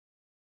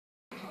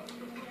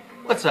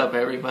What's up,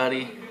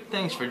 everybody?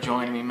 Thanks for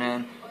joining me,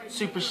 man.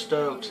 Super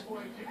stoked.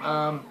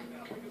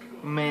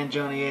 Man,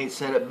 Johnny 8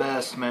 said it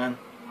best, man.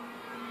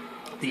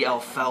 The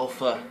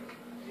alfalfa,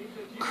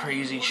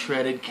 crazy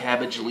shredded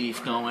cabbage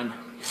leaf going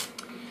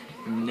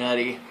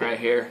nutty right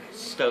here.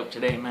 Stoked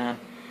today, man.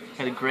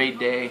 Had a great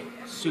day.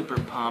 Super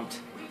pumped.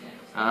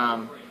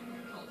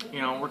 You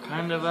know, we're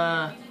kind of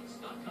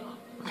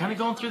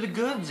going through the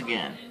goods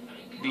again.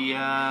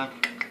 The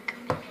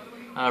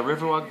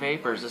Riverwalk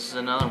Vapors. This is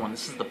another one.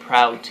 This is the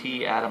Prow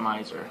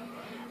atomizer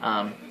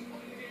from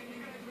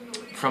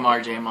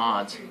RJ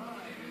Mods.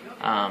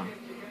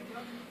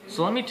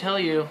 So let me tell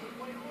you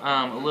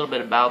a little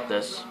bit about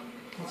this.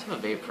 Let's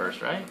have a vape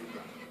first, right?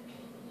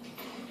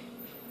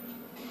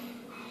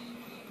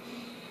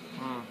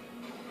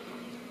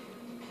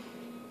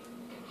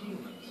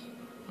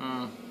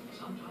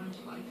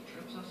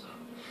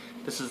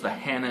 This is the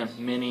Hannah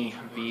Mini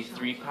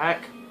V3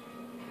 pack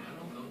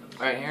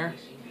right here.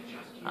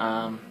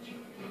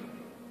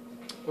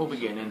 We'll be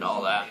getting into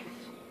all that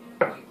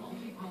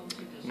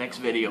next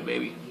video,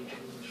 baby.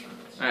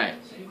 Alright,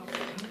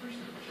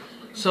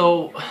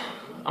 so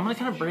I'm gonna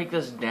kind of break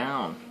this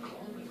down.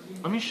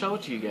 Let me show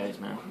it to you guys,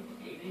 man.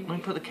 Let me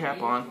put the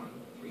cap on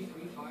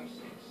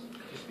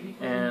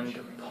and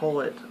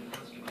pull it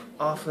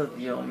off of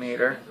the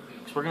ohmmeter.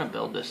 So we're gonna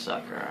build this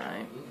sucker,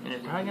 alright? And you're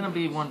probably gonna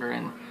be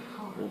wondering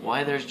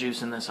why there's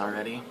juice in this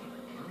already.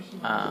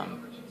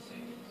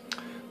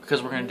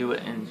 Because we're going to do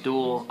it in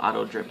dual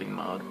auto dripping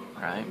mode,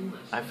 right?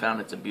 I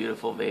found it's a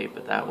beautiful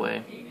vape that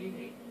way.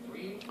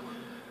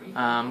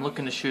 I'm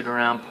looking to shoot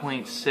around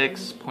 0.6,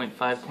 0.5,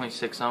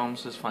 0.6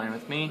 ohms is fine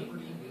with me.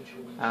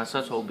 So that's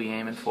what we'll be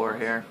aiming for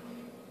here.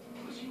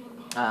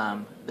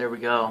 There we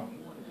go.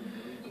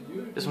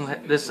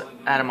 This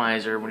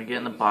atomizer, when you get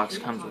in the box,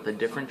 comes with a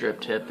different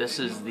drip tip. This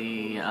is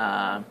the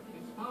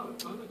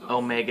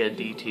Omega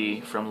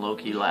DT from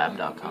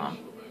LowKeyLab.com.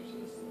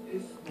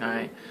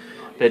 Alright.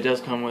 It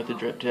does come with a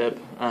drip tip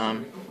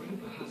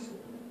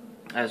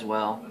as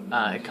well.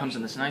 It comes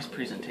in this nice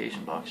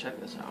presentation box.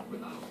 Check this out.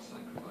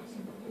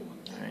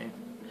 Alright.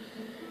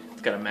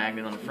 It's got a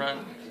magnet on the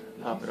front.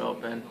 Pop it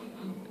open.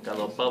 Got a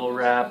little bubble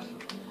wrap.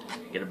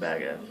 You get a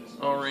bag of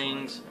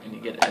O-rings, and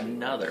you get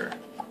another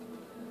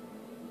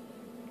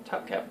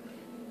top cap.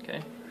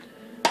 Okay.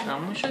 Now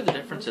let me show you the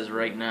differences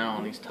right now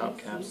on these top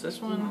caps. This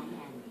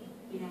one,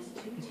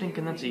 I'm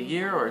thinking that's a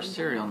year or a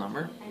serial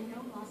number.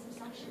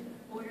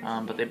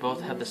 But they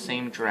both have the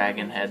same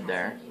dragon head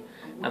there.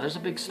 Now there's a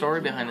big story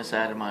behind this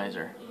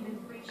atomizer,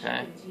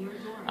 okay?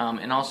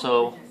 And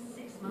also,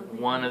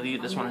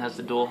 this one has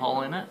the dual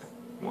hole in it,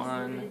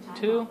 1,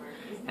 2,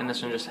 and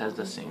this one just has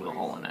the single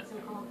hole in it,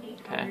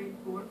 okay?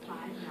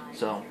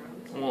 So,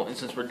 well, and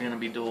since we're going to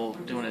be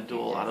doing a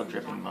dual auto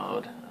dripping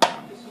mode,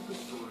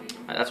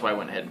 that's why I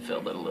went ahead and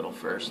filled it a little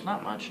first.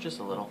 Not much, just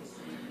a little.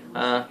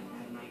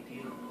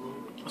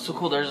 So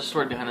cool, there's a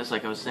story behind this,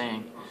 like I was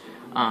saying.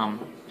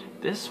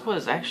 This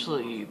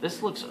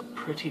looks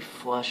pretty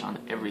flush on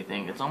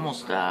everything. It's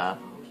almost got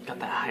that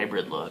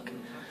hybrid look.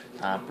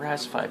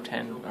 Brass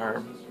 510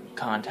 or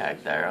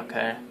contact there,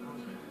 okay?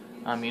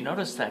 You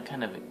notice that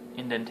kind of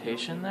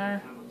indentation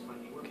there,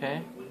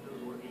 okay?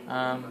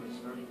 Kind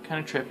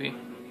of trippy.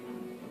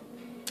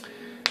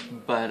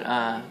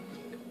 But,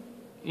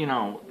 you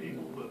know,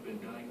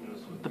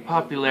 the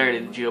popularity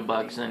of the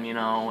geobuxin, you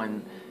know,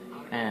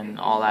 and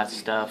all that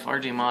stuff.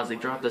 RJ Mods, they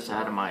dropped this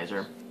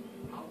atomizer.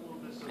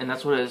 And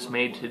that's what it's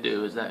made to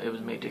do, is that it was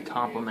made to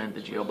complement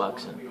the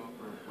geobuxin.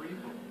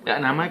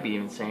 And I might be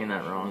even saying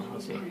that wrong.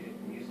 Let's see.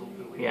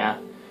 Yeah.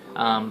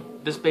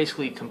 This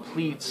basically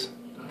completes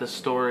the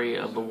story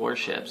of the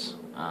warships.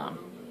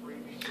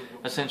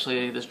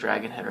 Essentially, this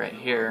dragon head right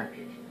here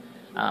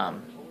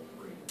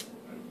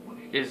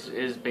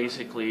is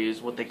basically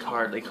what they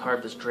carved. They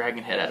carved this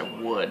dragon head out of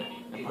wood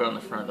and put it on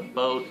the front of the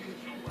boat.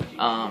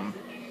 And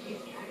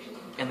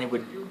they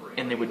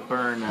would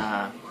burn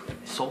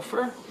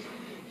sulfur.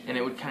 And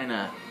it would kind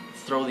of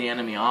throw the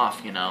enemy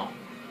off, you know.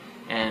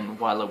 And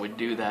while it would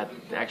do that,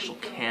 the actual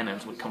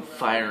cannons would come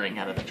firing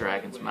out of the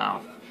dragon's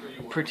mouth.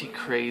 Pretty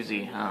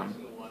crazy.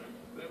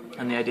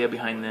 And the idea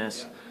behind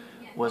this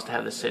was to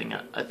have this sitting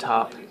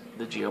atop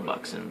the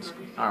geobuxins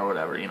or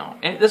whatever, you know.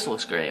 And this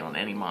looks great on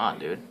any mod,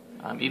 dude.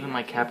 Even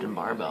my Captain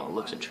Barbell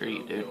looks a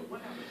treat, dude.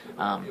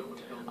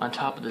 On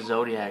top of the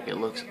Zodiac, it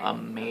looks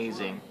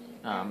amazing.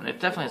 It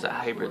definitely has a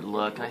hybrid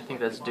look, and I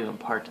think that's due in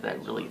part to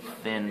that really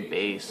thin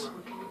base.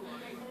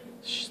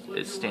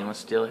 It's stainless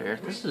steel here.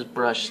 This is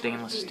brushed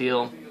stainless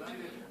steel,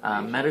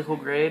 medical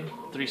grade,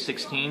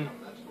 316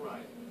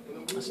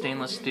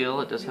 stainless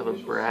steel. It does have a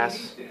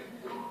brass.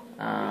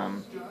 Let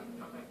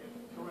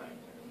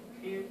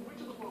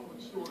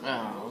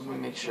me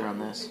make sure on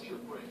this.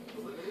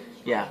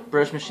 Yeah,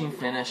 brush machine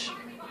finish.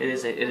 It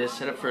is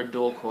set up for a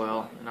dual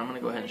coil, and I'm gonna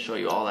go ahead and show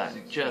you all that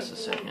in just a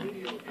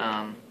second.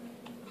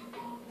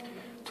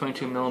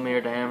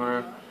 22mm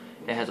diameter.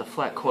 It has a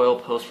flat coil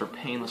post for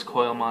painless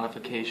coil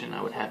modification.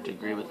 I would have to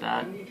agree with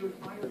that.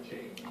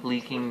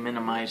 Leaking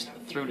minimized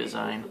through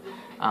design.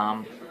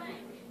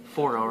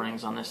 4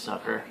 O-rings on this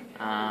sucker.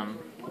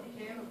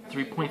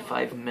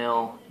 3.5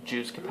 mil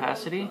juice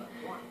capacity,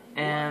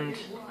 and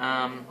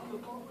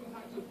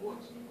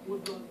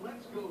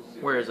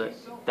where is it?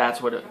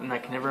 That's what it, and I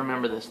can never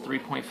remember this,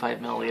 3.5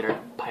 milliliter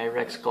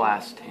Pyrex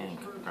glass tank,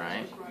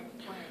 alright?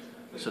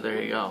 So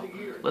there you go.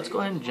 Let's go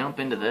ahead and jump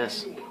into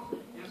this.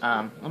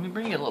 Let me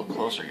bring you a little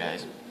closer,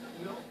 guys.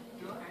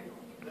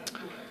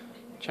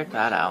 Check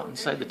that out,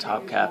 inside the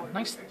top cap.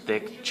 Nice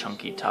thick,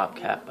 chunky top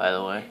cap, by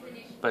the way.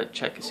 But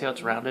check, see how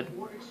it's rounded?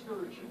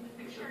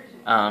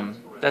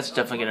 That's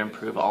definitely going to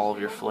improve all of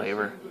your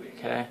flavor,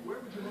 okay?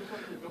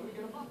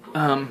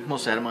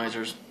 Most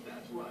atomizers,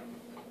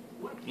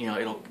 you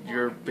know,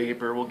 your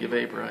vapor will get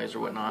vaporized or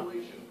whatnot.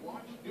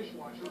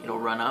 It'll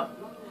run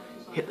up,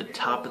 hit the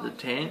top of the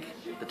tank,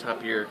 the top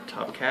of your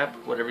top cap,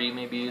 whatever you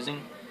may be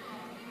using,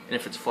 and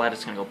if it's flat,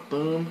 it's going to go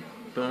boom,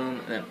 boom,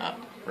 and then up,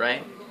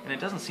 right? And it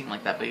doesn't seem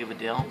like that big of a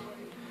deal.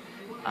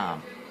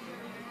 But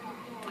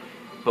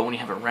when you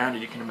have it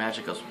rounded, you can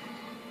imagine it goes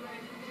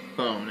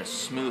boom, and it's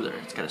smoother.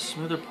 It's got a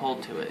smoother pull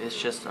to it.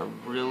 It's just a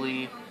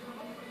really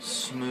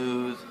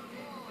smooth,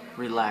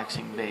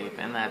 relaxing vape,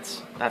 and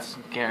that's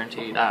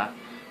guaranteed.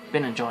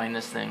 Been enjoying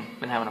this thing.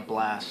 Been having a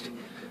blast.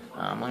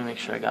 Let me make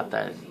sure I got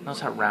that.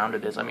 Notice how round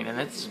it is. I mean, and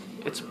it's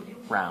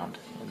round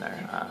in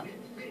there.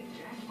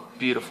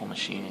 Beautiful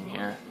machining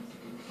here.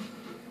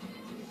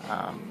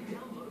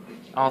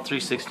 All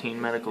 316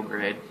 medical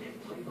grade.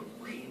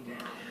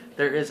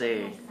 There is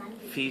a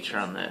feature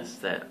on this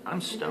that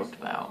I'm stoked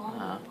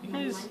about.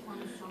 You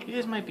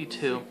guys might be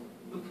too.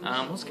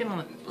 Let's get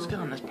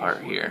on this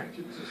part here.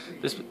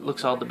 This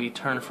looks all to be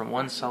turned from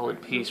one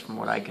solid piece, from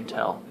what I can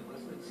tell.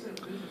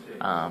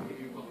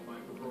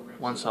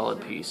 One solid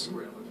piece.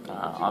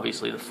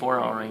 Obviously the 4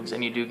 O-rings,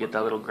 and you do get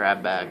that little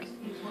grab bag.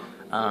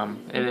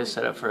 It is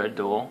set up for a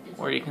dual,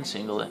 or you can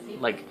single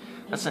it. Like,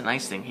 that's the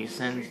nice thing.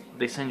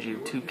 They send you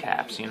 2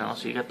 caps, you know.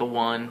 So you got the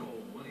one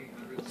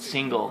with the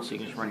single, so you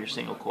can just run your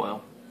single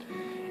coil,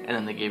 and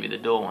then they give you the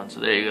dual one. So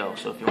there you go.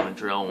 So if you want to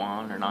drill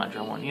one or not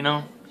drill one, you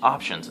know,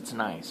 options. It's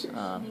nice.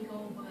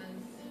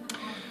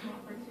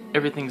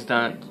 Everything's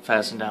done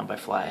fastened down by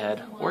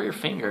flathead or your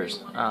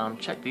fingers.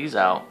 Check these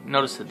out.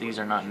 Notice that these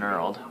are not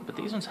knurled, but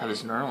these ones have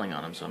this knurling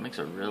on them, so it makes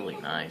it really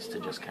nice to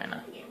just kind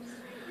of.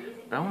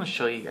 But I want to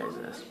show you guys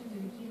this.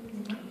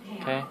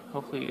 Okay,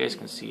 hopefully you guys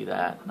can see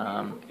that.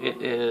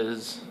 It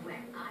is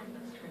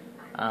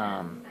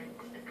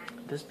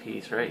this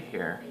piece right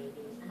here.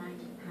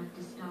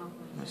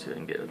 Let me see if I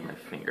can get it with my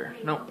finger.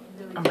 Nope.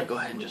 I'm gonna go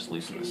ahead and just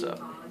loosen this up.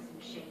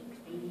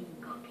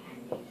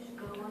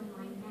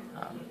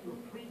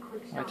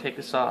 When I take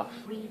this off,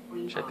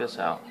 check this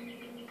out.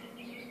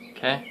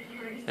 Okay,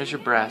 there's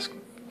your brass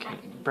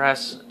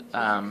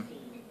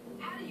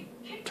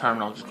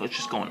terminal. It's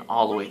just going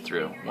all the way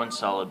through. One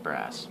solid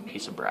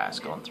piece of brass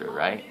going through,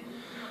 right?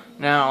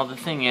 Now the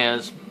thing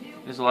is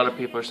a lot of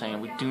people are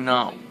saying we do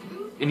not,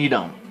 and you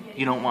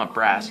don't want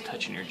brass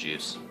touching your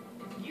juice.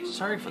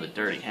 Sorry for the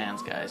dirty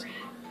hands, guys.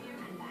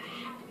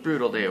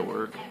 Brutal day at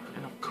work,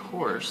 and of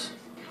course,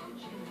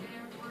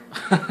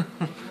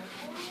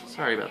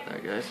 sorry about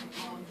that, guys.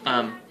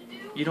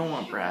 You don't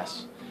want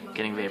brass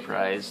getting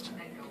vaporized.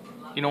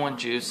 You don't want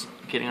juice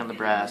getting on the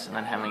brass and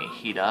then having it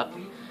heat up.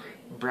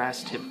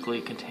 Brass typically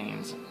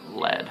contains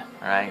lead,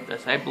 alright?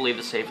 That's, I believe,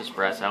 the safest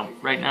brass out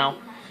right now,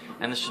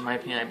 and this is my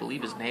opinion, I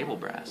believe, is naval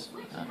brass.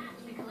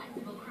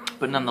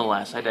 But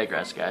nonetheless, I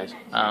digress, guys.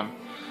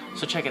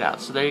 So check it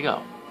out. So there you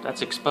go.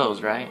 That's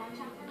exposed, right?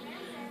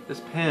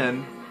 This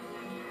pin,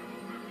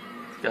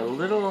 it's got a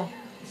little,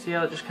 see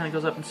how it just kind of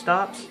goes up and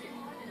stops?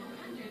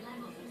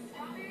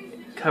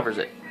 It covers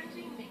it.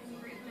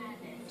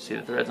 See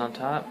the threads on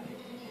top?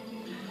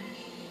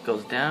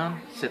 Goes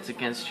down, sits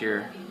against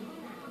your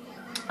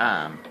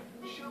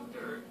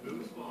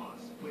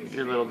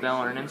little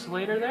Delrin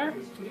insulator there.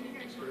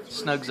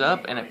 Snugs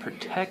up, and it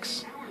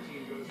protects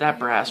that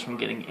brass from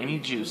getting any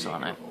juice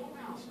on it.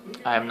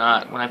 I have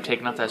not, when I've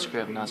taken off that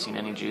screw, I've not seen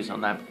any juice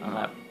on that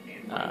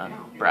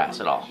brass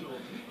at all.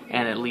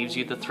 And it leaves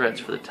you the threads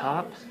for the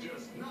top,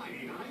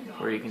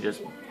 where you can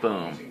just,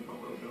 boom,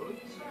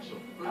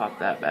 pop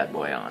that bad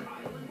boy on.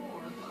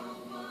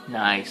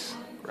 Nice,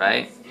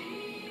 right?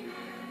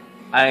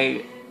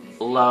 I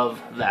love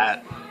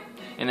that.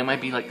 And it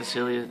might be like the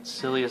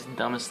silliest,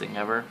 dumbest thing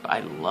ever, but I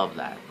love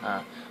that.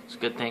 It's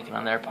good thinking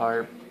on their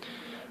part.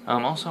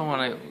 Also, I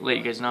want to let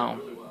you guys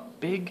know,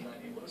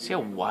 see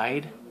how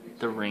wide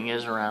the ring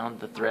is around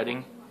the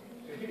threading,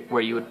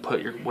 where you would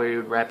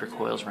wrap your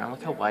coils around.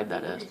 Look how wide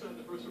that is.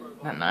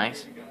 Isn't that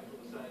nice?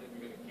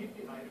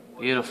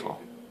 Beautiful.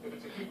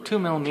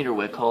 2mm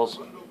wick holes.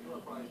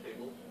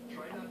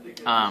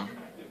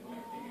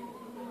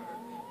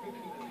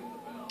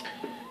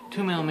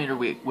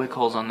 2mm wick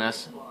holes on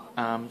this.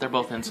 They're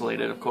both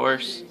insulated, of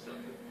course.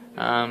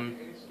 So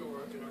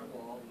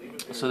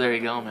there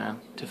you go, man.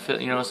 To fill,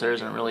 you notice there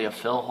isn't really a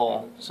fill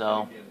hole,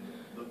 so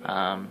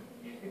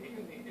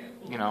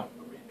you know,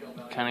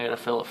 kind of got to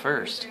fill it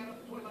first.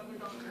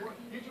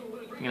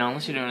 You know,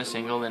 unless you're doing a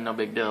single, then no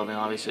big deal. Then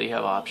obviously you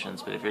have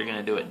options. But if you're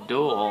gonna do it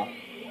dual,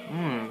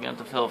 you have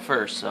to fill it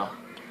first. So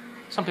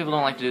Some people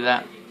don't like to do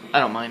that. I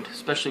don't mind,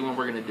 especially when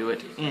we're going to do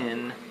it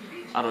in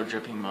auto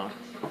dripping mode.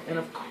 And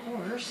of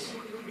course,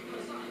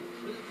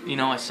 you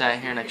know, I sat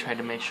here and I tried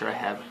to make sure I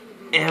have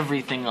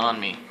everything on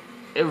me.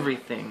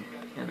 Everything.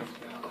 And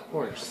of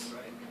course,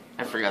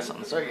 I forgot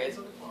something. Sorry, guys.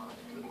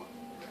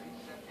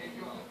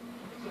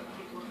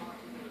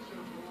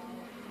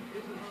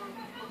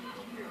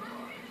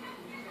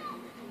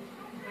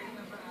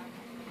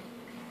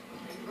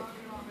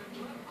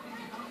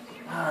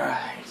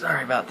 Alright,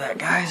 sorry about that,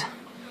 guys.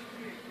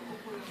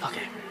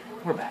 Okay,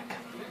 we're back.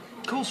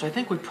 Cool, so I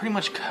think we pretty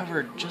much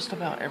covered just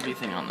about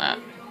everything on that.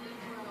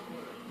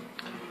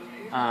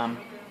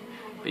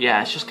 But yeah,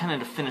 it's just kind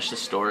of to finish the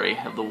story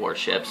of the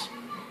warships.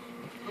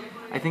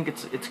 I think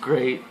it's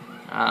great.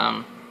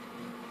 I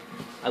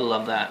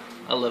love that.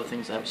 I love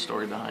things that have a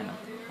story behind them.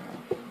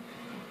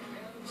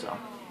 So,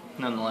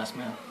 nonetheless,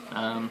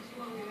 man.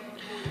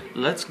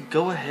 Let's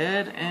go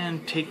ahead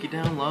and take you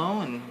down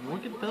low and we'll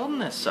get building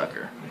this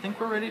sucker. I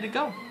think we're ready to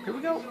go. Here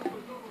we go.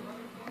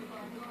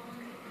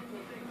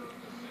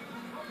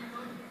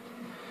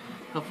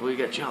 Hopefully we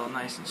got you all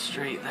nice and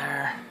straight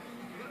there.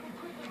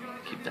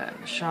 Keep that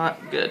in the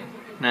shot. Good.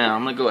 Now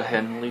I'm going to go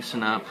ahead and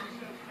loosen up.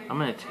 I'm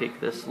going to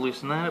take this,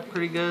 loosen that up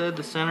pretty good.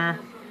 The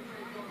center.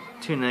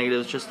 2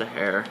 negatives, just a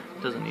hair.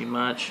 Doesn't need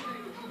much.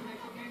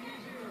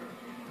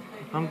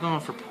 If I'm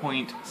going for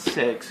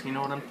 0.6, you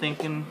know what I'm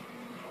thinking?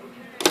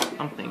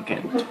 I'm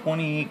thinking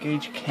 28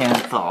 gauge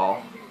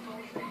Canthal.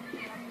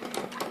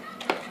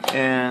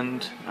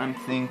 And I'm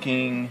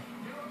thinking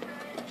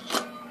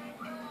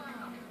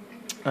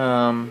 8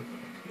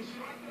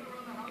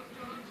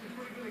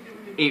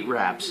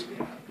 wraps.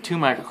 2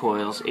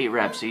 microcoils, 8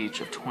 wraps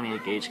each of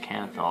 28 gauge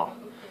Canthal.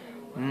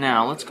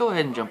 Now let's go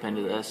ahead and jump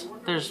into this.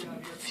 There's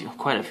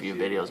quite a few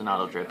videos in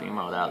auto dripping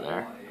mode out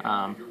there.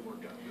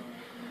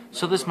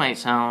 So this might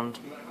sound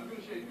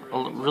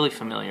really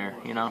familiar,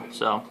 you know,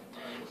 so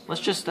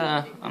let's just,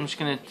 I'm just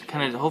going to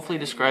kind of hopefully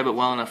describe it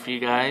well enough for you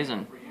guys,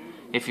 and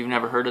if you've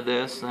never heard of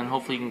this, then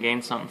hopefully you can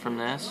gain something from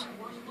this.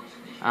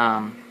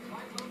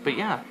 But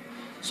yeah,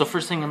 so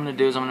first thing I'm going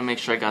to do is I'm going to make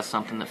sure I got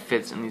something that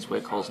fits in these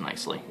wick holes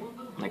nicely,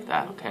 like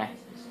that, okay?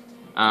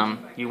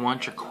 You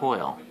want your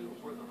coil,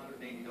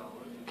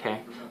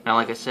 okay? Now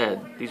like I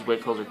said, these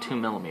wick holes are 2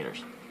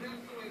 millimeters,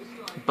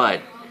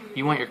 but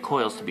you want your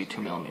coils to be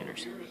 2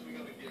 millimeters,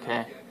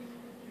 okay?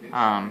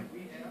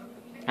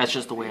 That's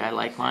just the way I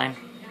like mine.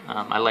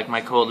 I like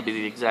my coil to be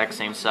the exact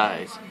same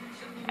size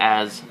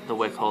as the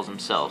wick holes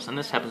themselves, and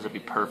this happens to be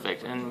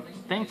perfect, and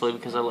thankfully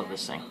because I love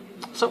this thing.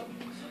 So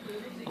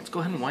let's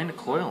go ahead and wind a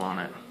coil on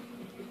it.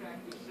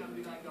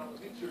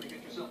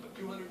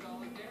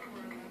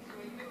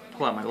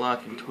 Pull out my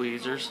locking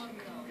tweezers.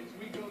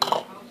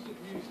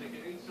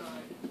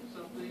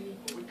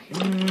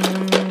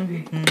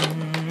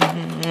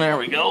 There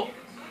we go.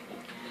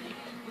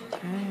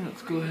 Okay,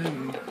 let's go ahead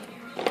and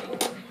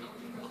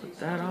clip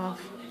that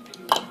off.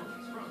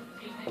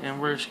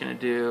 And we're just going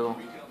to do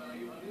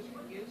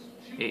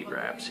 8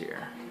 wraps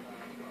here.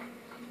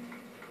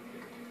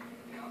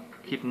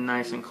 Keep them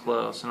nice and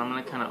close, and I'm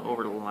going to kind of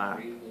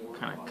overlap,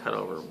 kind of cut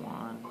over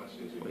one.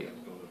 Wait.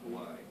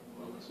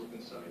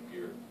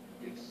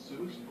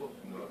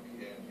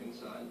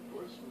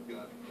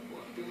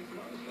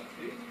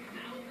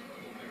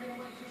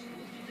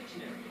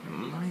 It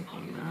might be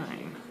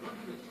 9.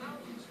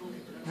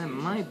 That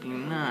might be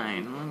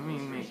 9. Let me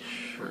make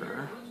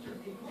sure.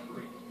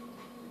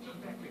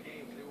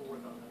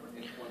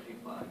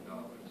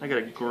 I got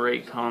a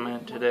great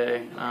comment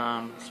today.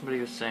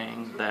 Somebody was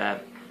saying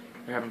that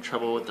they're having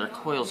trouble with their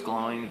coils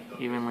glowing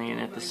evenly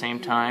and at the same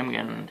time,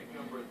 and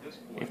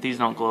if these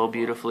don't glow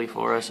beautifully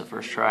for us at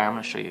first try, I'm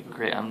going to show you a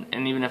great,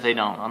 and even if they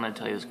don't, I'm going to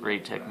tell you this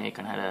great technique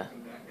on how to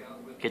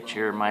get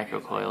your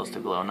microcoils to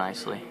glow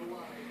nicely.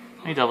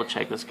 Let me double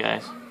check this,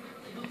 guys.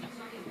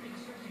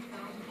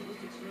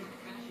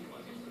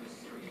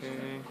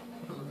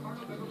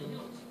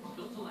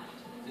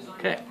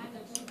 Okay,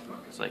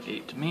 it's like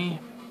 8 to me.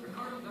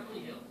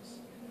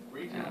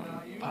 And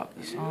pop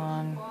this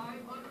on.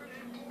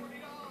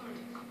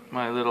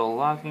 My little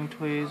locking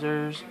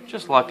tweezers.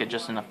 Just lock it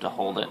just enough to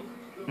hold it.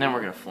 And then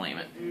we're going to flame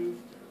it.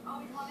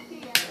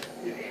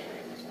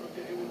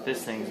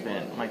 This thing's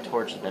been, my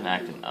torch has been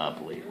acting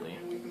up lately.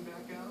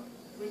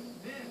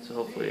 So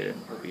hopefully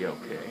it'll be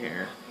okay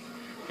here.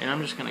 And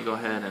I'm just going to go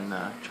ahead and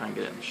try and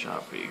get it in the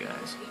shot for you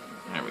guys.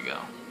 There we go.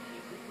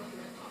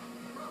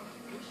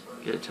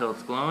 Get it till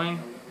it's glowing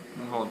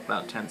and hold it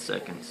about 10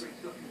 seconds.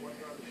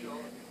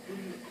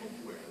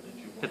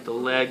 Hit the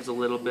legs a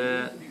little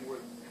bit.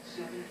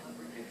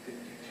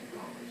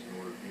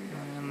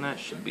 And that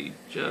should be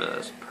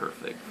just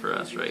perfect for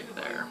us right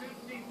there.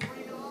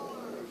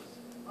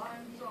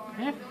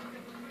 Okay.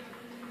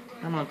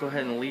 I'm going to go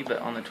ahead and leave it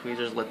on the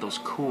tweezers, let those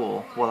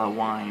cool while I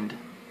wind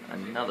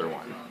another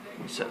one.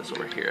 Let me set this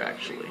over here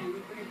actually.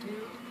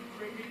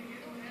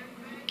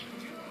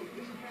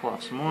 Pull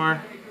off some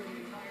more.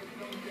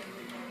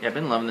 Yeah, I've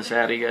been loving this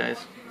Addy,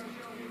 guys.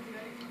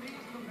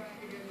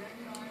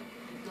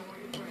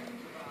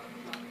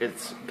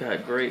 it's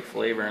got great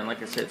flavor, and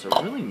like I said, it's a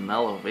really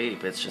mellow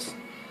vape. It's just,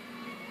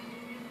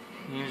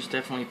 you can just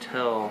definitely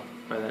tell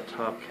by that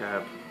top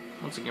cap.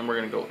 Once again, we're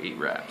gonna go 8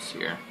 wraps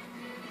here.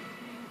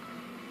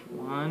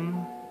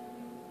 1,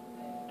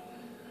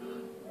 3,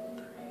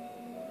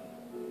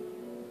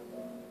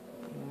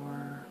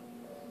 4,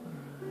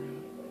 5,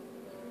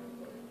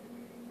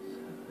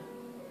 7,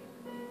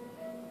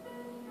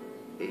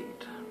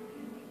 8.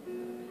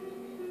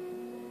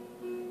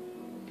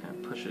 Kind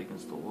of push it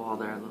against the wall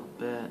there a little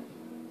bit.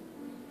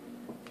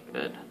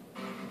 Good.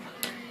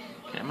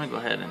 Okay, I'm gonna go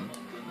ahead and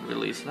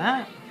release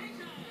that.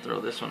 Throw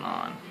this one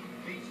on.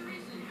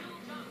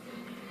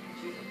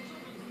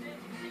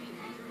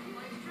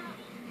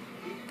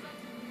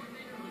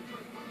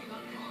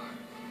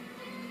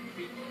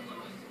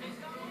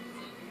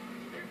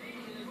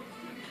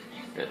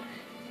 Good.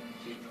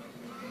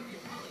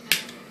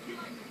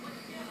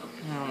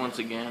 And once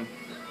again,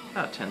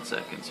 about 10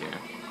 seconds here.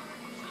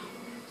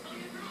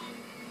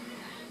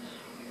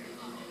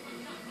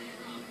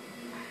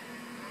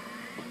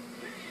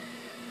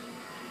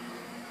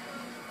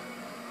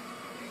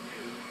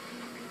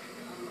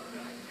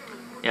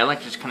 Yeah, I like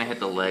to just kind of hit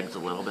the legs a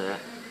little bit.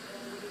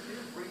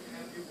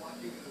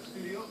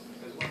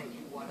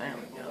 There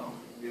we go.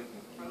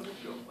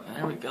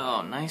 There we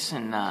go. Nice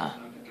and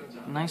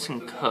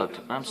cooked.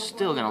 But I'm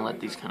still gonna let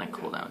these kind of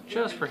cool down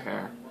just for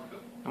hair.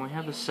 And we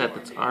have a set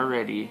that's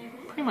already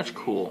pretty much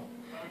cool.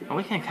 And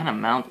we can kind of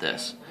mount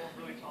this.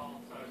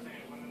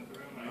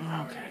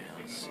 Okay,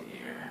 let's see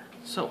here.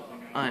 So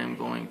I am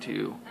going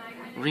to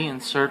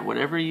reinsert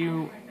whatever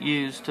you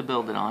use to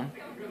build it on.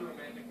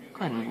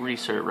 Go ahead and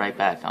reinsert it right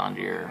back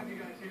onto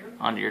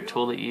your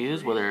tool that you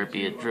use, whether it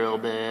be a drill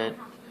bit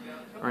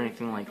or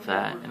anything like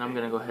that. And I'm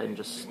gonna go ahead and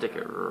just stick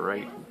it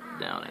right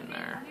down in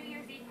there,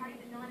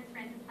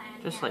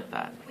 just like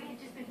that.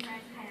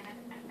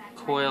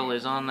 Coil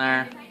is on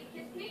there,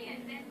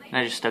 and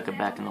I just stuck it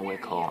back in the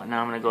wick hole. And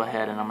now I'm gonna go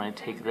ahead and I'm gonna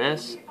take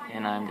this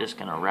and I'm just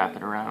gonna wrap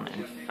it around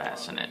and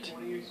fasten it.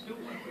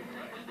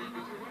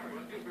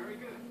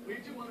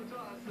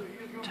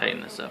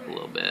 Tighten this up a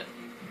little bit.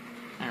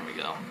 There we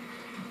go.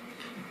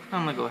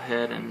 I'm going to go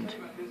ahead and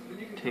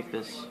take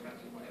this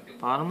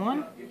bottom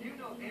one,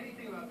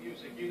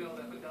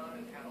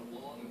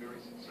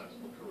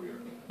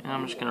 and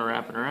I'm just going to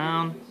wrap it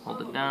around,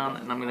 hold it down,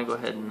 and I'm going to go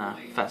ahead and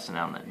fasten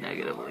down that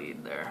negative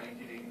lead there.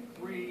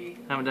 I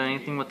haven't done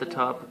anything with the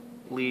top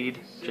lead,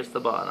 just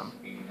the bottom.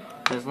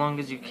 And as long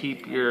as you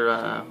keep your,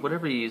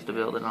 whatever you use to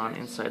build it on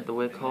inside the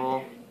wick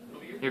hole,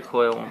 your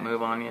coil won't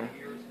move on you.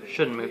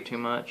 Shouldn't move too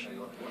much.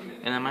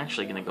 And I'm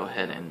actually going to go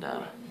ahead and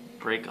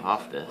break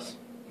off this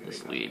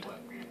lead.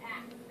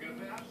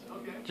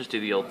 Just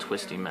do the old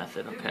twisty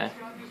method, okay?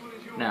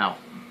 Now,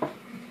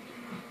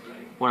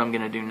 what I'm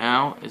going to do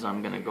now is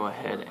I'm going to go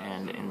ahead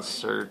and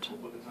insert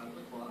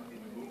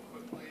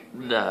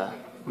the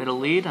middle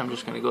lead. I'm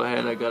just going to go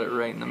ahead, I got it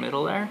right in the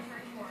middle there.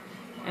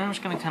 And I'm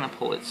just going to kind of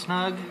pull it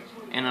snug,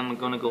 and I'm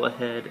going to go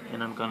ahead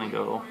and I'm going to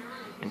go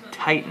and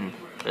tighten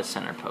the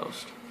center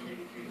post.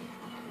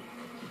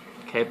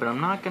 Okay, but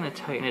I'm not going to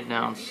tighten it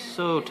down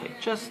so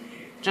tight, just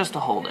to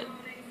hold it,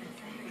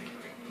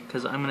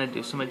 because I'm going to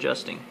do some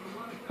adjusting.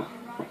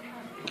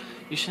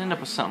 You should end up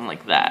with something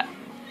like that.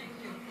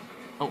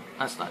 Oh,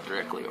 that's not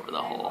directly over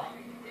the hole.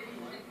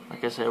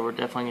 Like I said, we're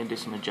definitely going to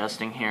do some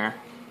adjusting here,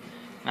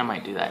 and I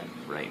might do that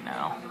right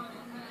now.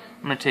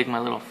 I'm going to take my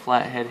little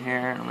flathead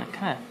here, and I'm going to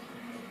kind of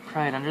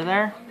pry it under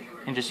there,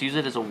 and just use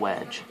it as a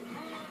wedge.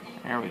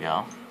 There we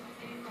go.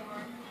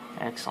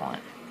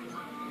 Excellent.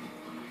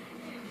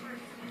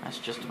 That's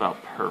just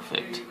about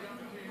perfect.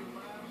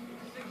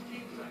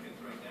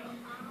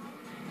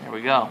 There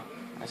we go.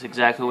 That's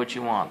exactly what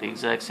you want. The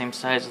exact same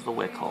size as the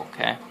wick hole,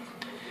 okay?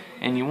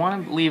 And you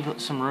want to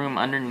leave some room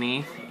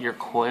underneath your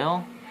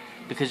coil,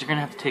 because you're going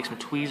to have to take some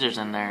tweezers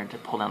in there to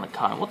pull down the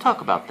cotton. We'll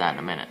talk about that in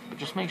a minute. But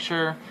just make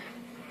sure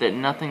that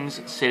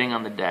nothing's sitting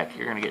on the deck.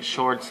 You're going to get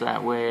shorts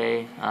that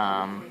way.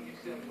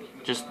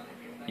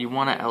 You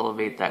want to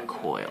elevate that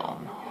coil.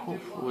 And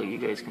hopefully you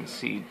guys can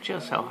see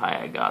just how high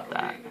I got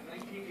that.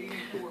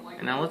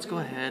 And now let's go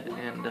ahead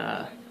and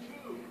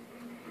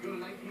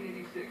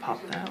pop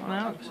that one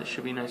out, because it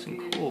should be nice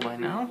and cool by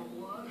now.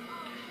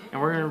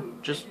 And we're going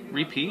to just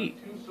repeat.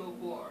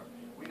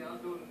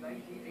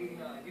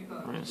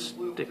 We're going to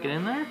stick it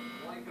in there.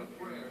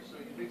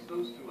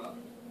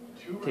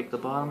 Take the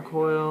bottom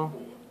coil,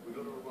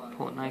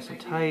 pull it nice and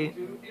tight.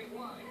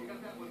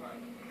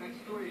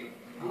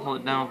 I'll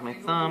hold it down with my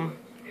thumb,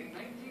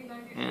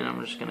 and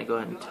I'm just going to go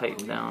ahead and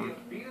tighten down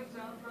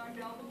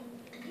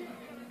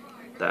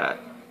that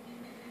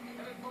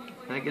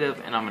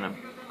negative, and I'm going to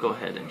go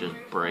ahead and just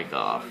break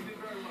off.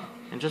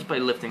 And just by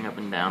lifting up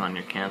and down on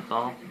your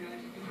Kanthal,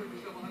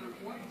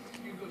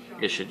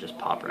 it should just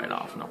pop right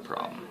off, no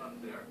problem.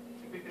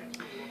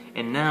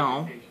 And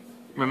now,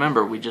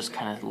 remember, we just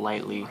kind of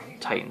lightly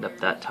tightened up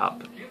that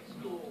top,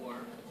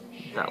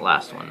 that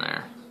last one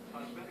there.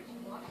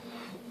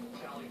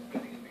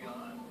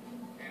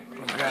 I'm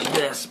going to grab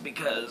this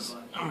because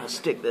I'm going to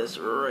stick this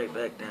right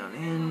back down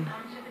in.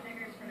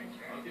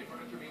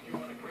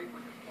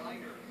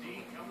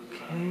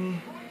 Okay.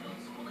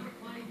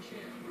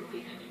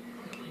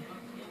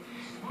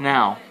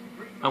 Now,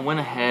 I went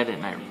ahead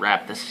and I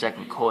wrapped the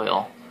second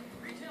coil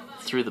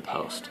through the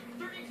post.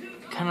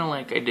 Kind of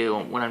like I do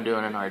when I'm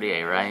doing an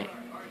RDA, right?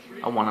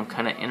 I want them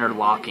kind of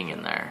interlocking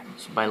in there.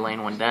 So by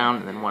laying one down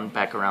and then one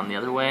back around the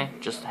other way,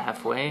 just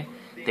halfway,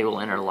 they will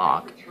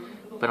interlock.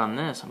 But on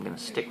this, I'm going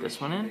to stick this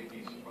one in,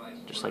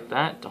 just like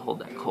that, to hold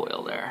that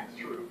coil there.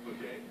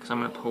 Because I'm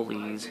going to pull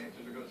these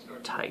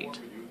tight.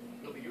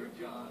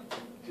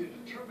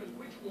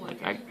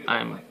 Like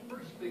I'm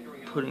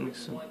putting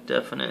some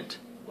definite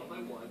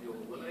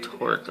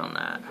torque on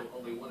that.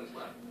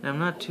 And I'm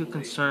not too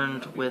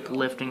concerned with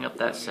lifting up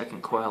that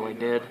second coil I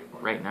did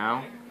right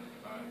now,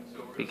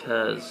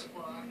 because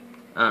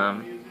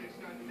all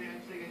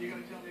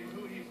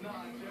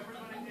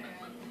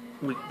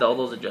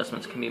those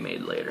adjustments can be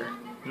made later.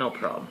 No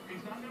problem.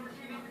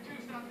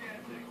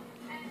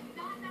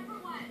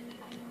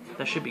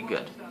 That should be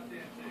good.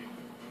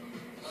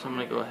 So I'm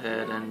going to go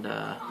ahead and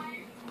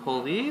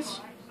pull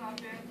these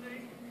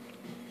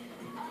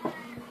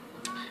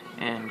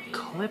and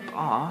clip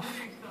off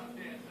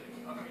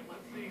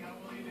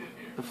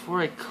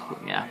before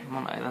yeah,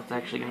 that's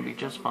actually going to be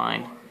just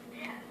fine.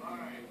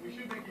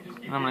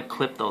 And I'm going to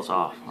clip those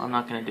off. I'm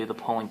not going to do the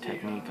pulling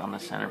technique on the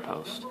center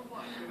post.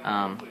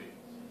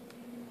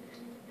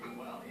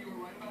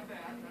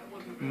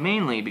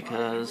 Mainly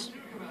because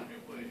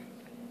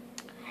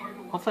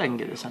hopefully I can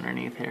get this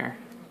underneath here.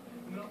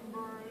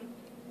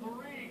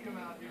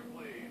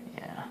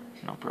 Yeah,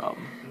 no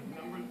problem.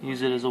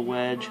 Use it as a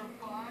wedge.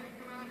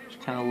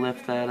 Just kind of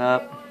lift that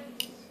up.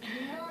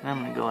 And I'm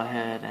going to go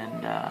ahead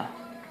and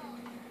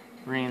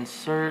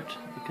reinsert,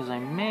 because I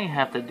may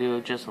have to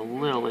do just a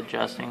little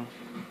adjusting.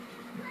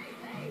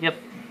 Yep,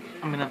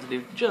 I'm going to have to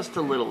do just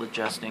a little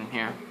adjusting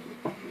here.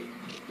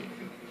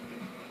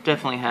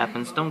 Definitely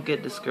happens. Don't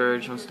get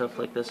discouraged when stuff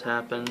like this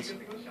happens.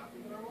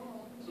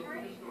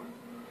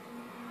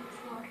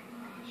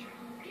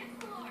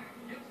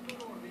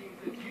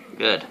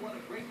 Good.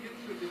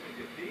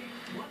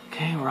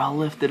 Okay, we're all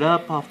lifted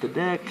up off the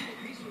deck.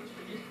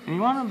 And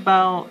you want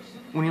about,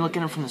 when you're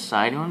looking at it from the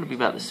side, you want it to be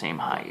about the same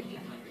height.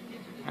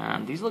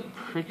 These look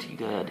pretty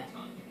good.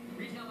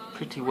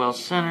 Pretty well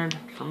centered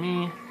for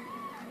me.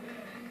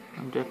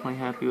 I'm definitely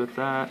happy with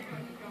that.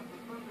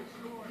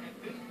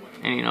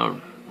 And you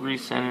know,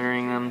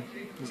 recentering them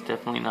is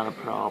definitely not a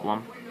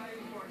problem.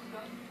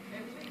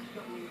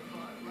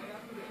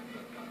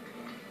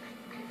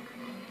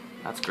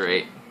 That's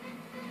great.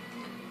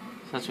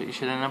 So that's what you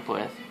should end up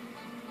with.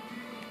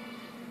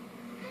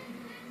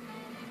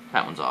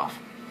 That one's off.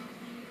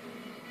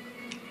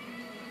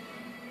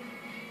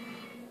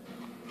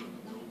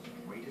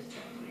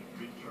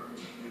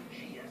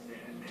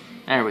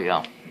 There we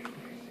go.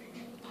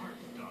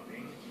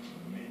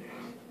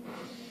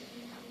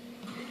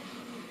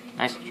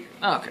 Nice.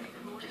 Oh, okay.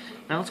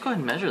 Now let's go ahead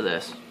and measure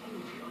this.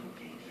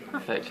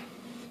 Perfect.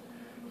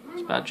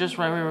 It's about just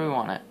right where we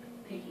want it.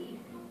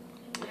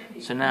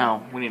 So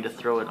now we need to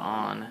throw it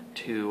on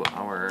to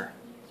our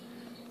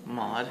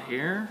mod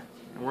here.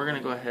 And we're going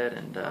to go ahead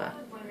and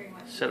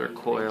set our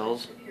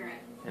coils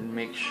and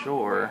make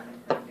sure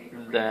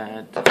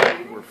that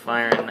we're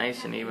firing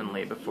nice and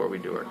evenly before we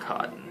do our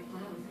cotton.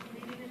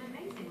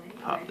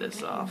 Pop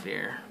this off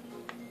here.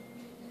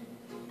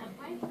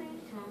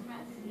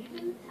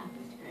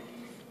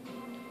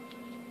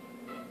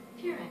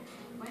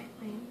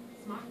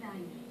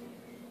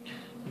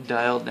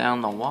 Dial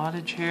down the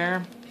wattage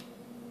here.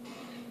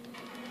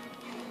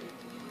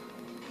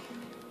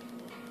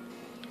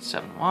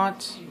 7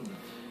 watts.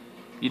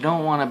 You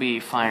don't want to be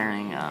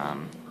firing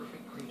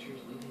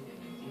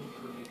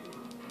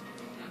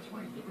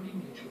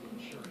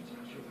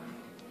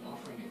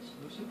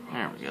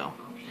there we go.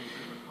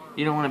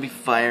 You don't want to be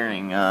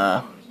firing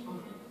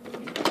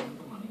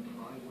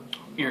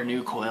your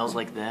new coils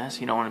like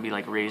this. You don't want to be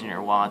like raising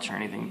your watts or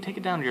anything. Take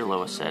it down to your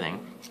lowest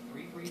setting.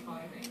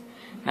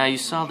 Now you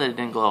saw that it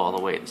didn't glow all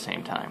the way at the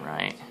same time,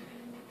 right?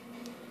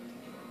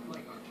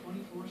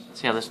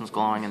 See how this one's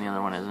glowing and the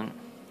other one isn't?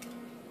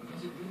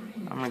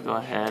 I'm going to go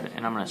ahead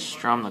and I'm going to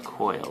strum the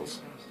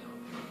coils.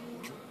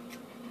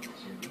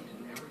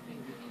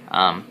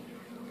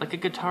 Like a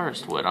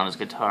guitarist would on his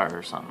guitar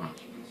or something.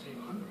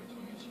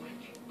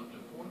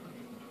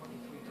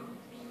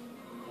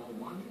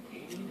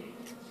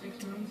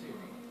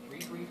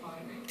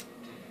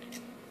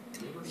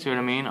 See what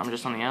I mean? I'm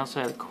just on the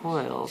outside of the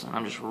coils and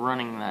I'm just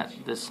running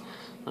this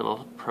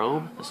little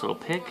probe, this little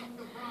pick,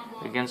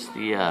 against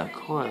the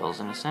coils,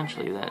 and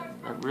essentially that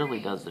really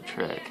does the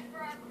trick.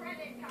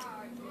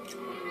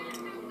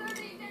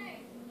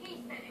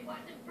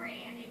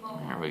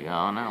 There we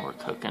go, now we're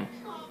cooking.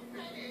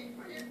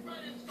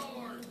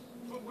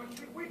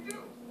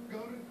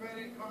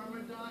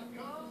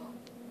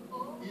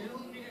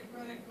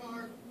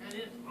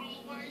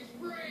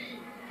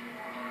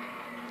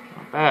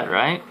 Not bad,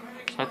 right?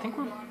 So I think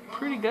we're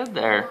pretty good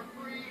there.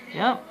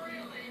 Yep.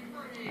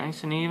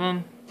 Nice and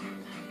even.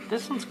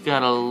 This one's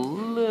got a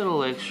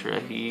little extra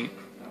heat.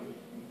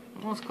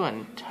 Let's go ahead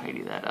and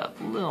tidy that up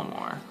a little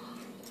more.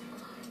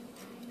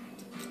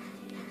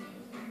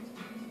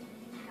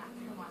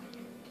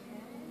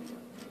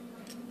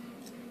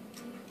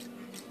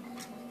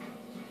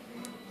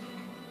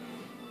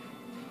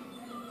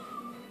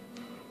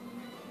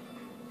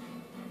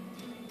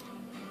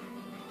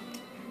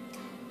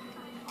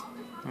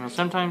 You know,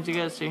 sometimes you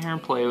gotta sit here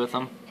and play with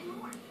them.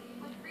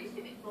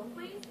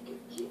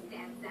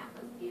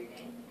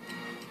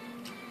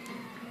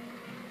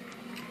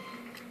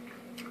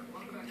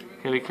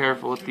 Gotta be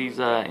careful with these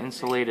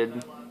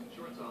insulated,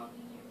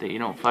 that you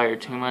don't fire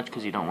too much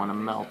because you don't want to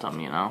melt them,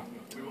 you know.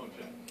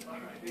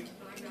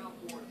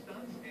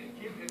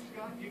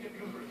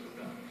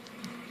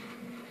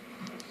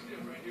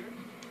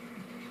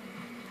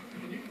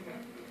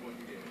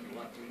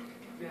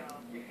 Now,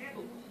 you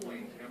handle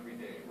coins every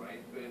day,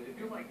 right? But if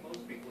you're like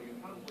most people, you've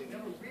probably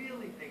never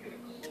really taken a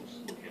close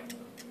look at them.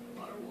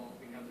 On our wall,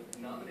 we have the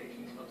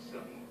denominations of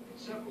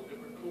several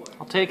different coins.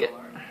 I'll take it.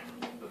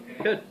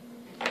 Good.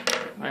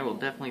 I will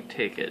definitely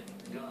take it.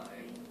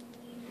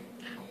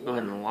 Go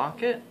ahead and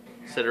lock it.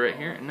 Set it right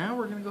here. And now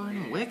we're going to go ahead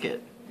and wick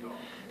it.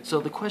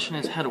 So the question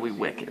is, how do we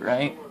wick it,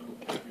 right?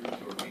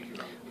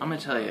 I'm going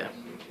to tell you,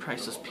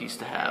 priceless piece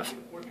to have.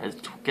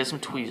 Get some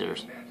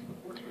tweezers.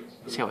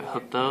 See how I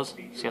hooked those?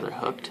 See how they're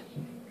hooked?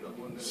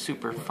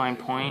 Super fine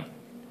point.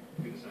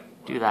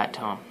 Do that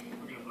to them.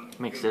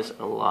 Makes this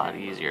a lot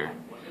easier.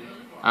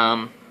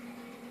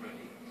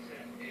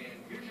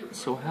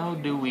 So how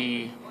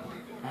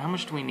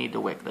much do we need to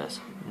wick this?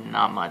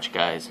 Not much,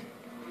 guys.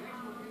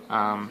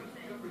 I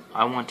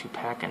want to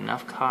pack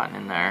enough cotton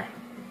in there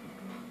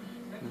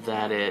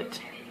that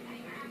it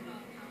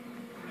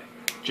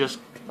just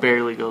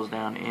barely goes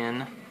down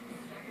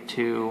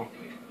into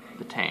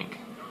the tank.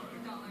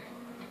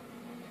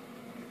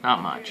 Not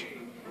much.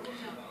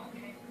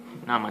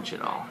 Not much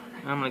at all.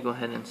 I'm going to go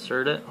ahead and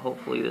insert it.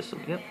 Hopefully this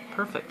will, yep,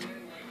 perfect.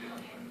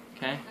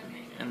 Okay,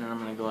 and then I'm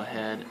going to go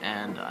ahead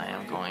and I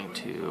am going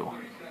to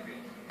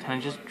kind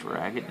of just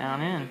drag it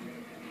down in.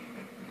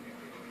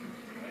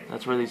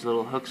 That's where these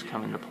little hooks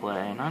come into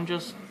play, and I'm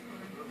just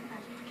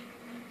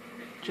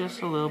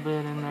a little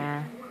bit in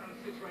there,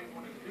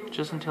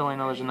 just until I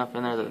know there's enough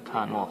in there that the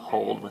cotton will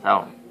hold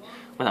without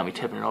me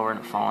tipping it over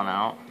and it falling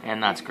out,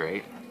 and that's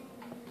great.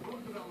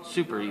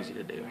 Super easy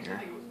to do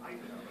here.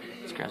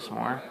 Let's grab some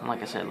more. And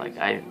like I said, like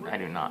I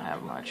do not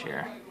have much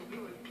here.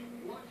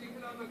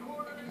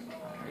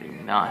 I do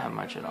not have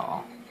much at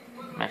all.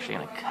 I'm actually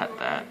going to cut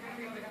that.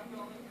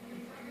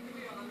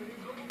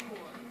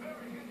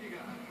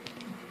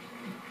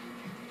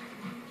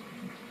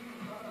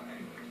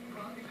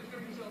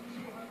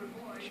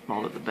 Just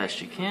mold it the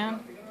best you can.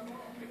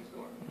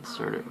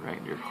 Insert it right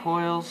in your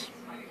coils.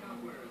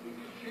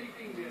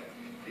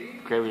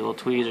 Grab your little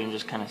tweezer and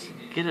just kind of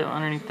get it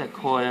underneath that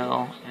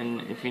coil.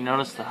 And if you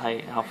notice the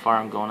height, how far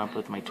I'm going up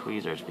with my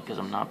tweezers, because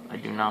I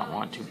do not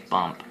want to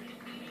bump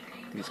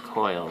these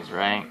coils,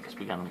 right? Because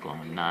we got them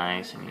going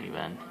nice and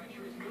even.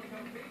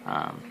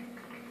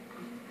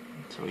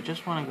 So we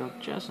just want to go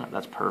just enough.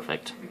 That's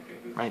perfect,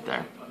 right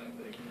there.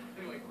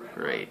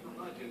 Great.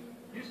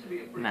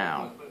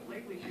 Now,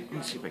 let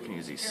me see if I can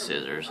use these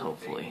scissors.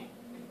 Hopefully.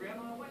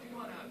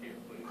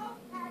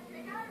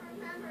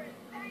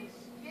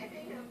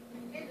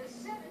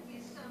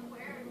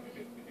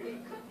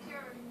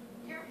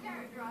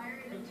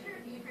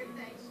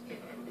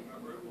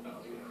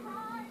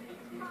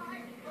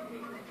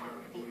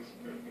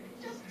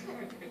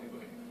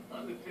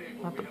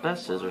 Not the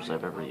best scissors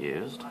I've ever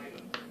used.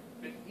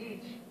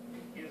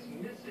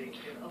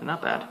 But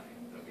not bad.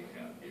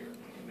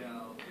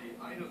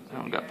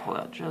 I got to pull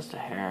out just a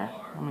hair.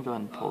 I'm going to go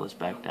ahead and pull this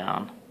back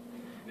down.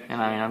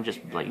 And I mean, I'm just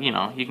like, you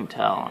know, you can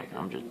tell, like,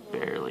 I'm just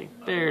barely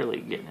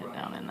getting it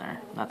down in there.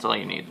 That's all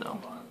you need,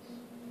 though.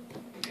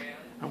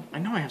 I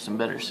know I have some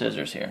better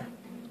scissors here.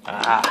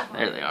 Ah,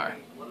 there they are.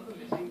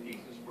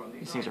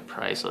 These things are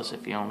priceless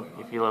if you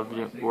love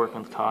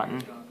working with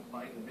cotton.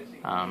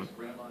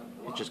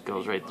 It just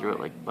goes right through it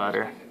like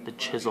butter. The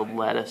chiseled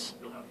lettuce.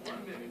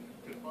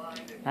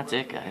 That's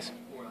it, guys.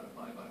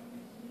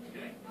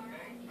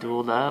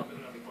 Dualed up.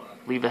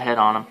 Leave a head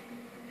on them.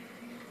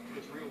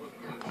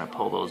 I'm gonna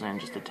pull those in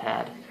just a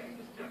tad.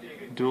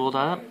 Dualed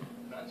up.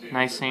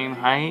 Nice same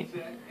height.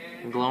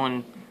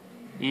 Glowing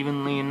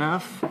evenly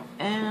enough.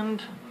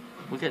 And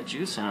we got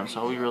juice in them,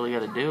 so all we really got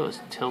to do is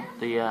tilt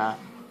it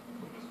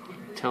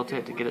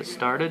to get it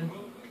started.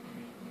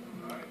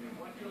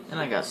 And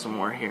I got some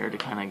more here to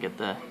kind of get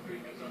the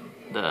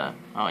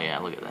oh yeah,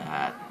 look at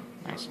that,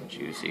 nice and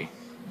juicy.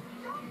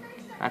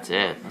 That's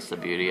it. That's the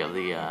beauty of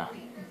the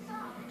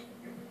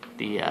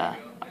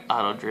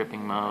auto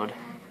dripping mode.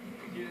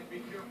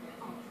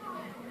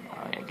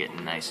 Oh yeah,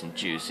 getting nice and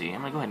juicy.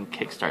 I'm gonna go ahead and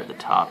kickstart the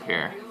top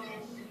here.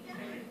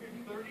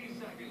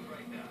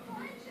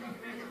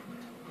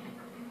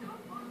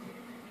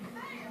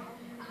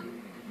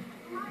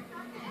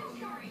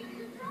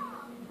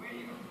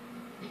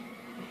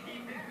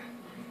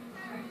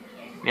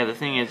 Yeah, the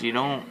thing is, you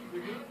don't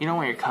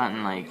want your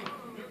cotton, like,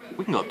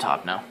 we can go up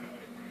top now.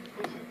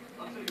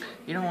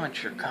 You don't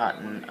want your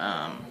cotton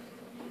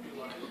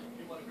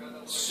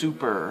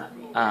super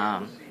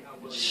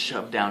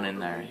shoved down in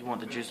there. You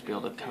want the juice to be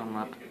able to come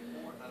up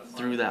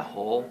through that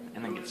hole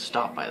and then get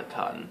stopped by the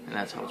cotton, and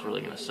that's how it's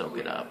really going to soak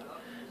it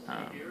up.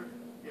 And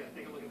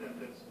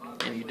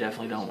you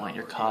definitely don't want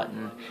your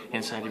cotton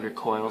inside of your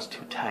coils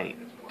too tight,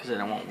 because then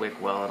it won't wick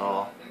well at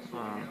all.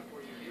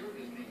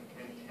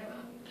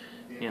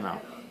 you know,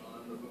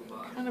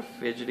 kind of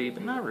fidgety,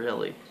 but not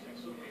really.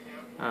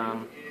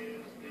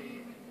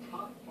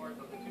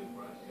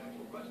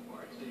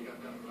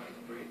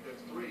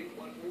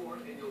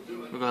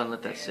 We'll go ahead and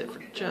let that sit for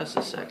just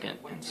a second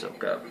and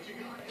soak up.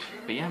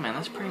 But yeah, man,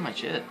 that's pretty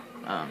much it.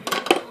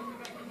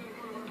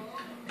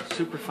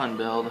 Super fun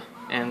build,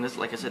 and this,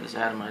 like I said, this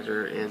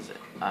atomizer is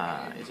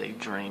a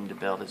dream to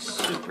build. It's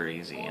super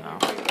easy, you know.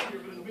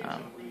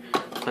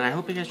 But I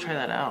hope you guys try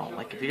that out.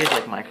 Like, if you guys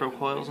like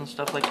microcoils and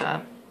stuff like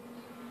that,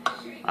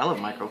 I love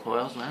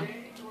microcoils, man.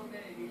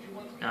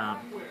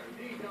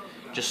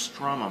 Just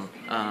strum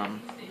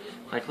them.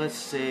 Like, let's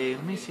say,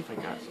 let me see if I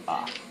got,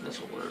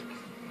 this will work.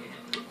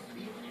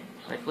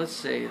 Like, let's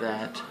say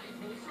that,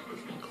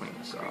 let me clean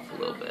this off a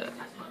little bit.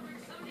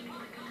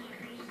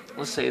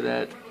 Let's say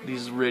that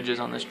these ridges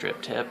on this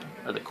drip tip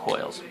are the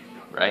coils,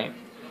 right?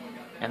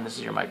 And this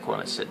is your microcoil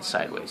that's sitting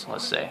sideways,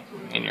 let's say,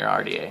 in your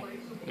RDA.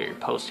 You get your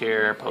post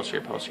here, post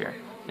here, post here.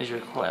 These are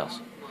your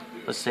coils.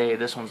 Let's say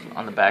this one's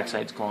on the back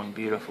side's glowing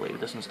beautifully.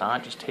 This one's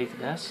not. Just take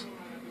this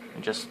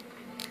and just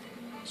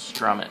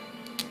strum it.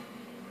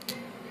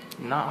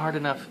 Not hard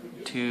enough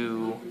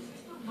to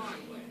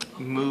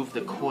move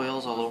the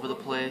coils all over the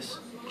place.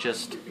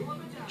 Just,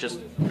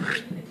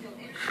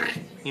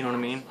 you know what I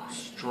mean?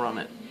 Strum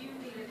it.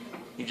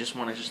 You just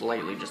want to just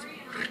lightly,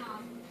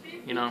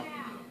 you know.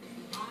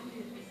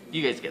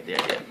 You guys get the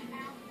idea.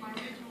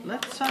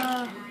 Let's go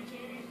ahead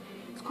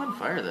and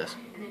fire this.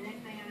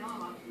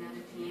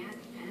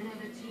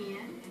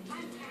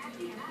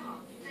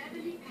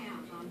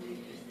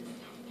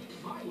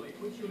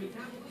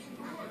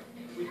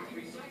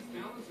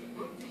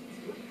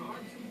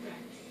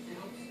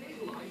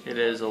 It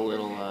is a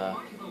little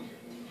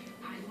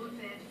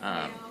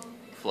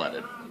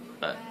flooded,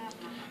 but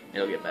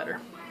it'll get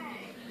better.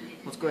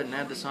 Let's go ahead and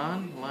add this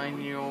on.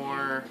 Line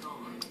your,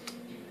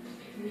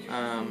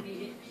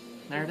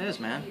 there it is,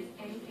 man.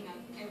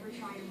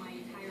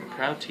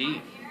 Prow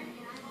tea.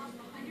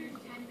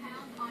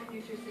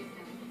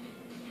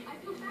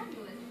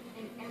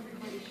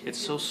 It's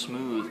so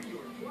smooth.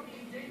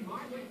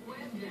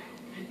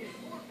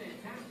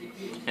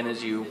 And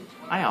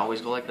I always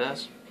go like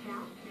this.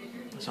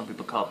 Some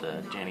people call it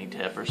the Jenny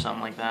tip or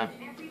something like that.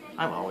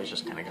 I've always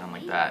just kind of gone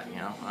like that, you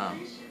know.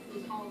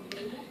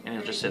 And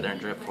it'll just sit there and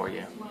drip for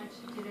you.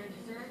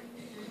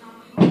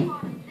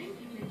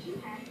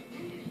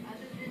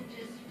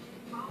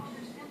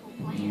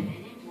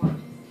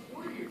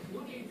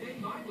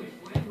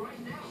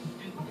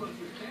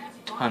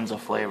 Tons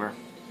of flavor.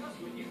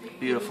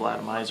 Beautiful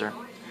atomizer.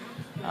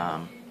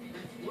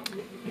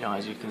 You know,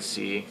 as you can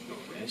see,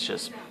 it's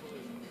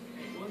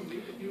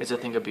a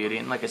thing of beauty.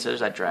 And like I said, there's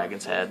that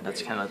dragon's head.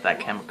 That's kind of what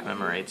that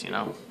commemorates, you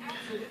know.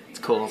 It's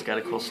cool. It's got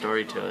a cool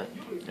story to it.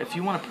 If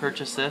you want to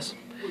purchase this,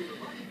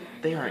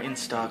 they are in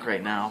stock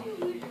right now.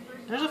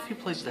 There's a few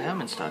places that have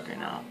them in stock right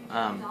now.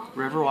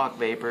 Riverwalk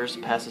Vapors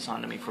passed this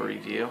on to me for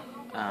review.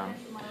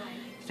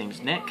 His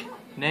name's Nick.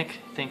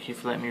 Nick, thank you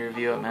for letting me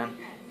review it, man.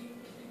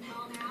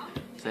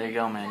 So there you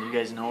go, man. You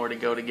guys know where to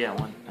go to get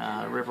one.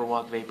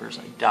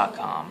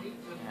 riverwalkvapors.com.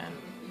 And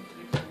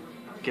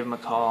give them a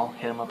call.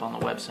 Hit them up on the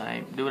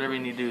website. Do whatever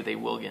you need to do. They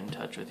will get in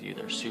touch with you.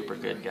 They're super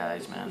good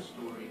guys, man.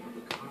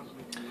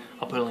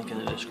 I'll put a link in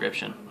the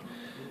description.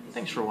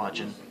 Thanks for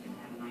watching.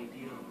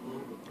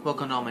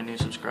 Welcome to all my new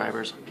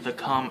subscribers.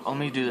 Let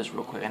me do this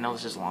real quick. I know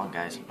this is long,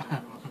 guys.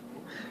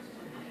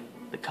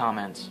 The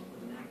comments.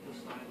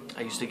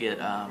 I used to get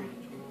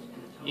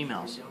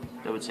emails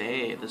that would say,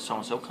 hey, this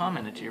so-and-so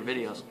commented to your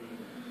videos.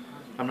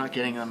 I'm not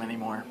getting them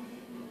anymore.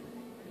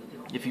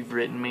 If you've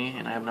written me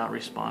and I have not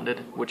responded,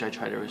 which I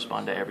try to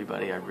respond to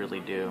everybody, I really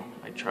do.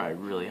 I try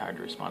really hard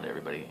to respond to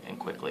everybody and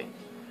quickly.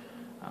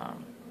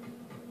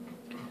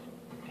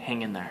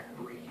 Hang in there.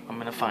 I'm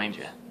going to find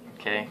you,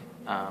 okay?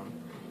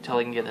 Until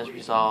I can get this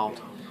resolved,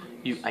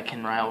 I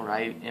can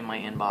write in my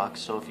inbox,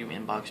 so if you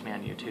inbox me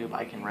on YouTube,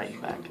 I can write you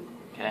back,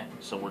 okay?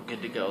 So we're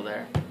good to go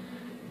there.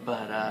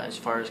 But as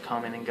far as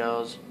commenting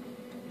goes,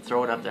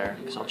 throw it up there,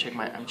 because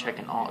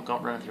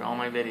I'm running through all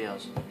my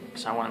videos,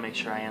 because I want to make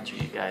sure I answer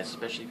you guys,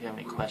 especially if you have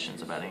any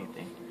questions about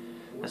anything.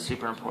 That's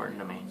super important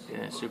to me,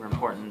 and it's super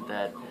important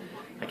that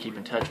I keep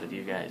in touch with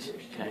you guys,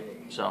 okay?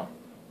 So,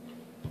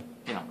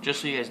 you know,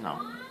 just so you guys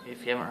know,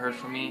 if you haven't heard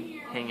from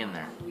me, hang in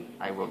there.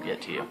 I will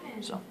get to you.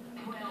 So,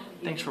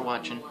 thanks for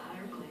watching.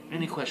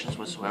 Any questions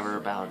whatsoever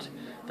about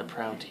the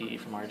Prow tea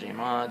from RJ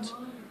Mods,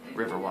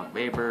 Riverwalk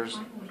Vapors,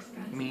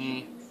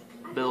 me,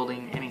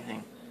 building,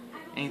 anything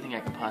I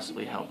can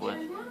possibly help with,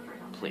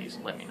 please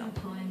let me know.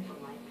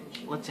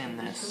 Let's end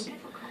this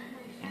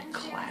in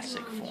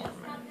classic form,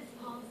 man.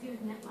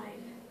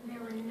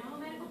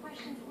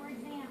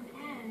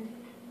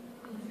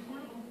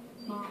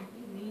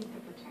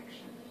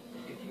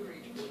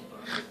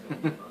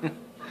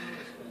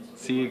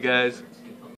 See you guys.